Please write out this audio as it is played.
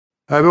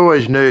I have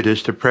always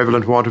noticed a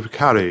prevalent want of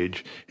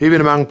courage, even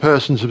among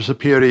persons of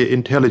superior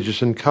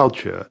intelligence and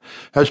culture,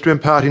 as to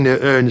imparting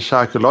their own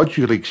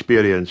psychological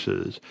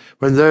experiences,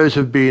 when those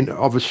have been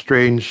of a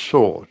strange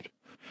sort.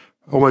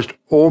 Almost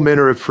all men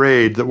are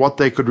afraid that what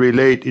they could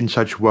relate in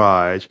such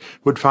wise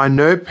would find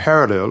no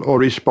parallel or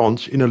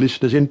response in a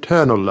listener's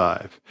internal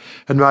life,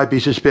 and might be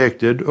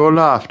suspected or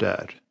laughed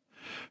at.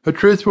 A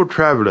truthful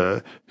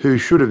traveller, who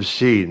should have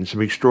seen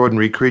some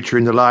extraordinary creature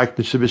in the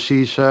likeness of a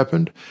sea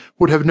serpent,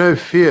 would have no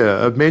fear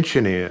of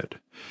mentioning it.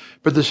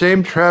 But the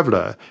same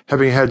traveller,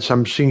 having had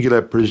some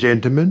singular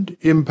presentiment,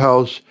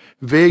 impulse,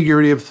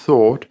 vagary of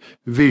thought,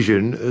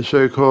 vision,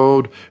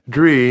 so-called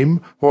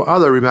dream, or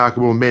other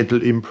remarkable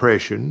mental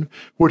impression,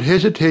 would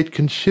hesitate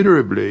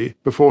considerably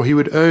before he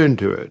would own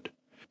to it.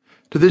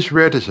 To this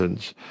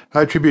reticence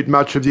I attribute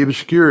much of the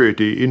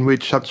obscurity in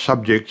which such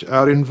subjects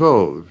are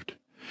involved.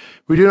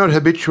 We do not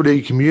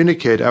habitually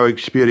communicate our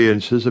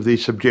experiences of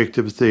these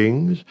subjective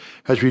things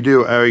as we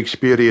do our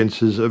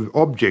experiences of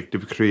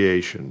objective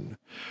creation.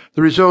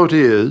 The result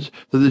is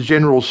that the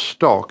general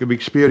stock of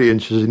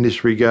experiences in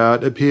this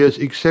regard appears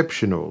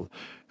exceptional,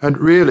 and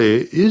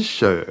really is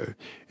so,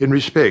 in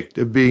respect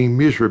of being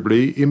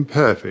miserably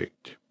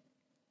imperfect.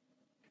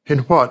 In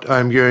what I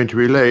am going to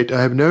relate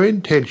I have no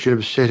intention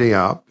of setting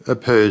up,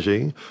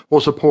 opposing, or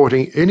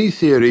supporting any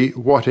theory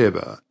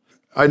whatever.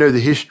 I know the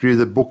history of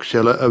the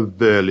bookseller of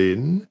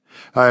Berlin.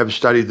 I have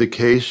studied the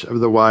case of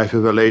the wife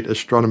of a late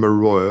Astronomer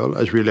Royal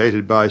as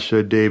related by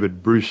Sir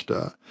David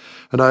Brewster,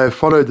 and I have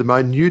followed the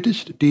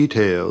minutest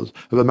details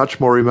of a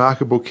much more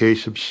remarkable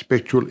case of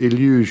spectral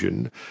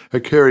illusion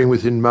occurring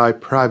within my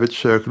private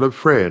circle of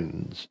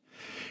friends.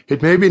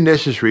 It may be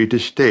necessary to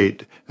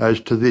state as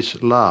to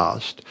this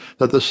last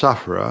that the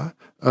sufferer,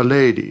 a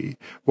lady,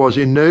 was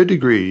in no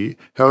degree,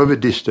 however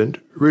distant,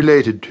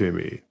 related to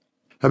me.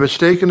 A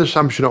mistaken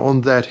assumption on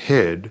that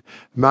head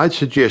might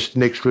suggest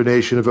an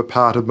explanation of a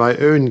part of my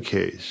own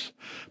case,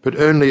 but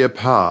only a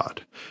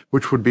part,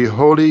 which would be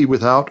wholly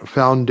without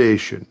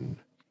foundation.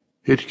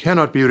 It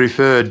cannot be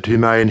referred to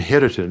my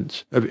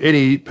inheritance of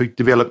any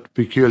developed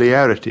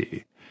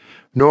peculiarity,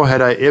 nor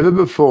had I ever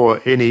before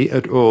any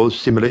at all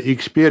similar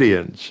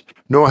experience,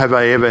 nor have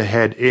I ever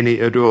had any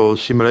at all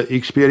similar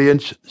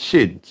experience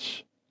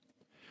since.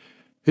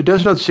 It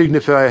does not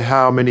signify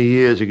how many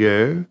years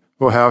ago,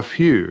 or how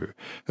few,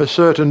 a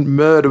certain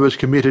murder was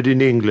committed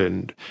in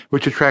England,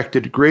 which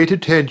attracted great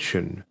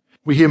attention.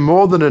 We hear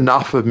more than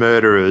enough of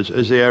murderers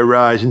as they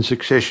arise in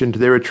succession to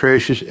their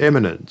atrocious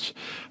eminence,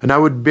 and I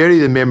would bury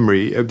the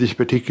memory of this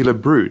particular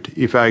brute,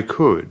 if I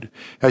could,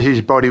 as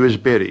his body was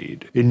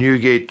buried, in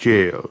Newgate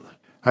Jail.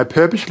 I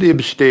purposely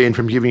abstain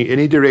from giving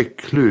any direct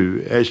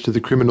clue as to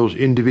the criminal's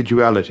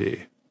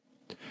individuality.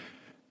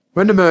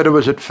 When the murder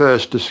was at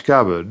first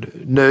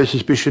discovered, no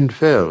suspicion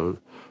fell,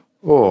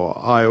 or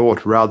I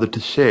ought rather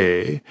to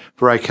say,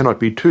 for I cannot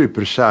be too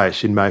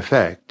precise in my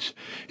facts,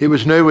 it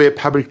was nowhere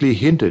publicly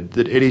hinted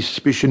that any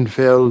suspicion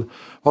fell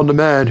on the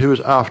man who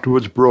was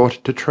afterwards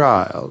brought to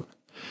trial.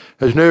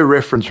 As no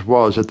reference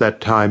was at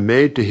that time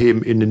made to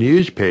him in the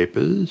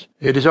newspapers,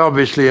 it is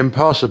obviously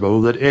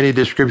impossible that any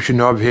description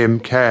of him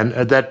can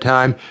at that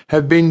time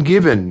have been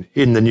given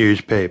in the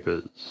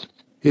newspapers.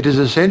 It is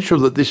essential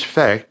that this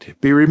fact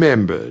be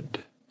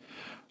remembered.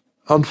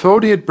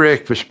 Unfolding at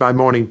breakfast my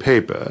morning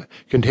paper,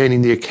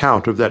 containing the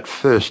account of that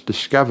first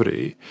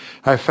discovery,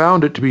 I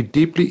found it to be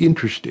deeply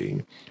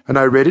interesting, and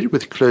I read it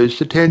with close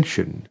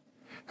attention.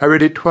 I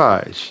read it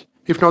twice,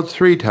 if not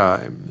 3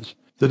 times.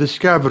 The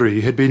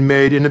discovery had been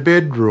made in a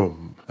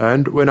bedroom,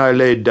 and when I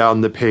laid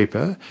down the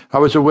paper, I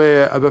was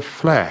aware of a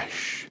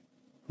flash,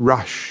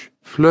 rush,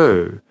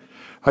 flow.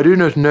 I do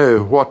not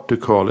know what to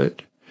call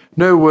it.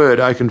 No word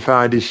I can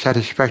find is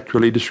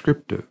satisfactorily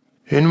descriptive,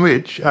 in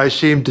which I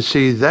seemed to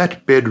see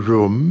that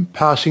bedroom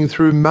passing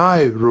through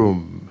my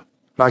room,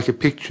 like a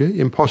picture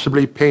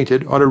impossibly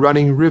painted on a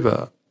running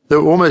river.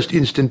 Though almost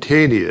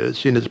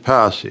instantaneous in its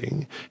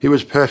passing, it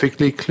was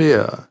perfectly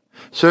clear,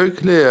 so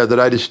clear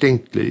that I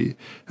distinctly,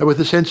 and with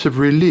a sense of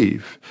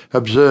relief,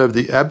 observed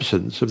the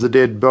absence of the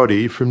dead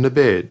body from the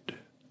bed.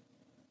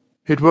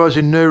 It was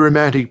in no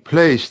romantic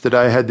place that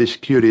I had this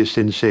curious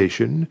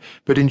sensation,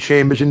 but in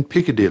chambers in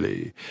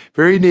Piccadilly,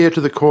 very near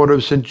to the corner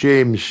of St.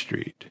 James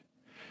Street.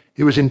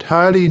 It was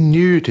entirely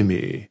new to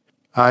me.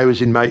 I was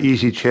in my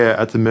easy-chair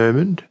at the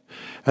moment,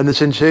 and the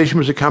sensation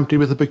was accompanied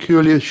with a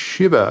peculiar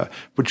shiver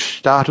which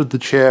started the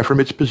chair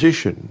from its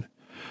position.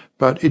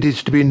 But it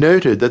is to be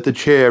noted that the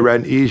chair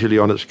ran easily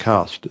on its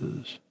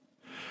casters.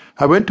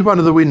 I went to one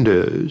of the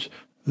windows.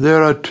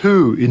 There are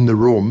 2 in the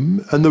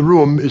room, and the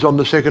room is on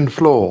the 2nd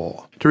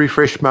floor, to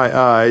refresh my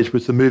eyes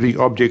with the moving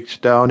objects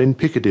down in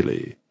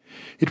Piccadilly.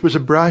 It was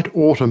a bright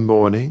autumn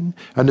morning,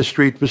 and the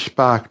street was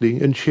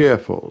sparkling and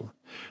cheerful.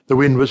 The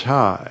wind was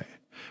high.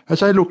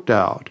 As I looked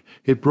out,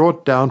 it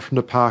brought down from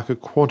the park a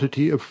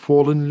quantity of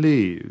fallen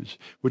leaves,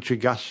 which a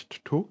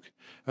gust took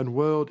and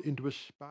whirled into a